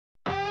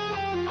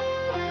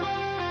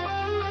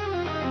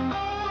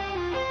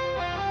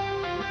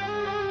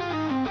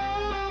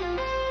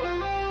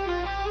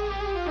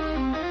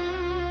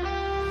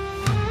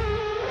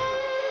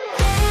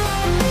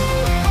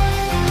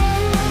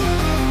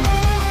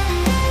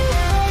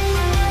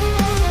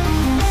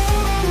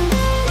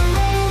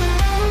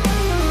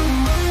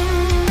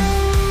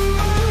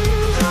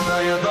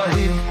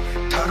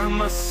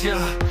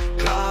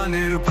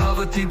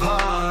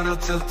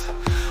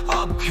जगत्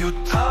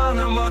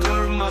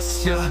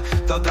अभ्युत्थानमधर्मस्य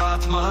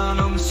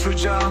तदात्मानं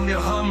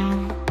सृजाम्यहम्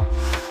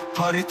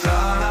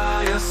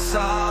परित्राणाय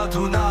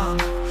साधूनां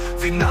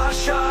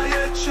विनाशाय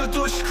च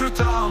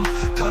दुष्कृतां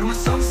धर्म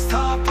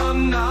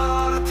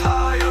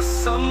संस्थापनार्थाय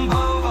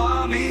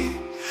संभवामि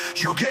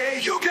युगे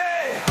युगे।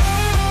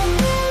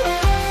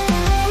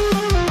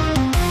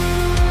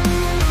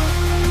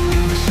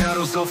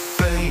 Of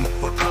fame,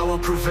 where power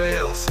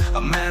prevails,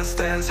 a man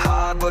stands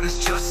high but his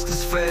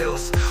justice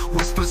fails.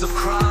 Whispers of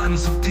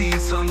crimes, of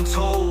deeds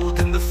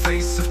untold. In the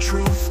face of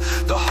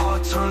truth, the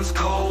heart turns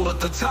cold. But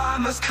the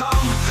time has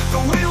come, the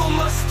wheel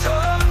must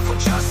turn, for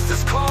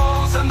justice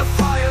calls and the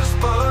fires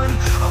burn.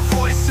 A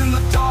voice in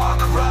the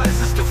dark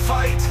rises to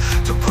fight,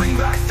 to bring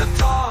back the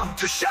dawn,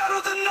 to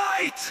shatter the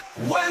night.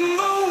 When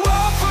the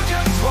world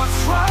forgets what's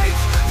right,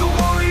 the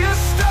warrior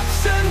steps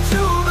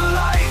into the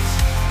light,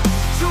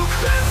 to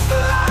cleanse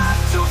the land,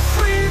 to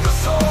free the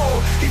soul.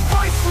 He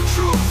fights for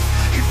truth,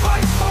 he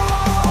fights for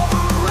all.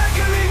 The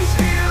reckoning's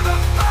here, the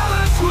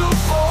balance will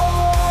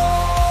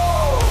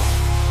fall,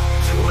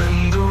 to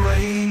end the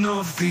reign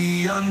of the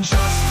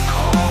unjust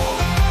call.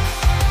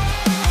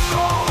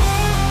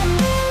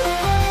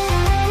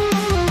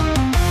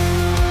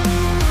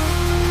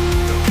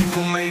 The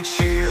people may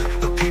cheer,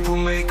 the people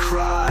may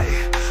cry,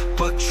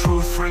 but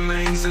truth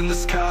remains in the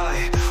sky.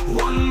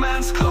 One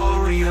man's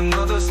glory,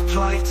 another's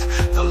plight.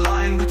 The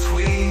line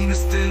between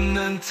is thin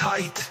and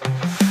tight.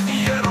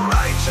 Yet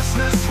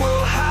righteousness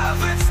will have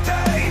its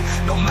day,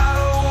 no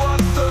matter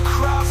what the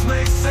crowds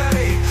may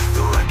say.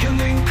 The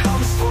reckoning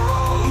comes for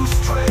all who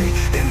stray.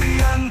 In the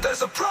end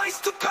there's a price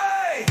to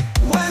pay.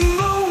 When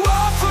the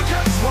world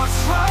forgets what's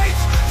right,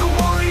 the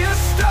warrior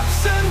steps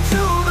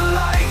into the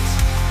light,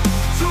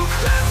 to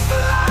cleanse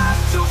the land,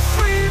 to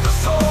free the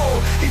soul.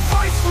 He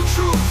fights for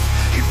truth,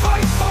 he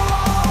fights for all.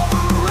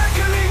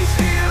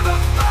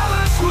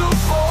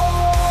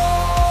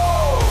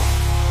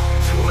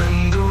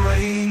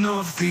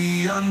 Of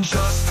the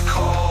unjust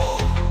call.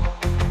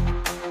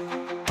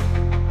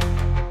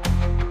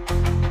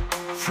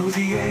 Through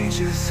the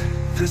ages,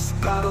 this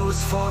battle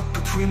is fought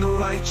between the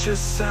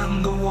righteous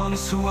and the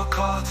ones who are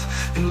caught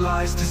in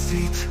lies,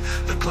 deceit,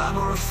 the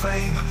glamour of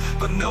fame,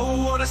 but no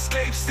one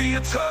escapes the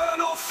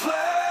eternal flame.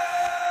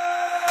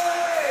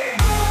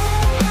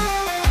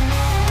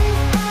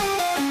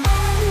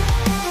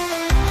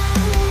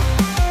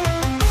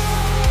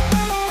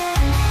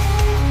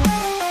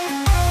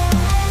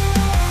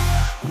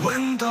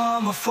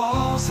 Dharma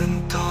falls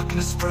and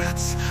darkness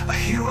spreads, a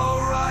hero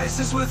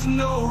rises with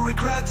no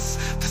regrets,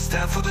 to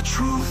stand for the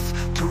truth,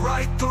 to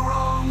right the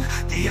wrong,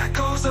 the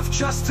echoes of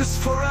justice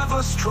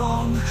forever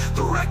strong.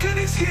 The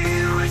reckoning's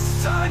here,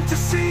 it's time to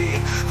see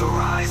the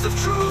rise of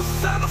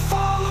truth and the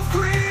fall of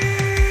greed.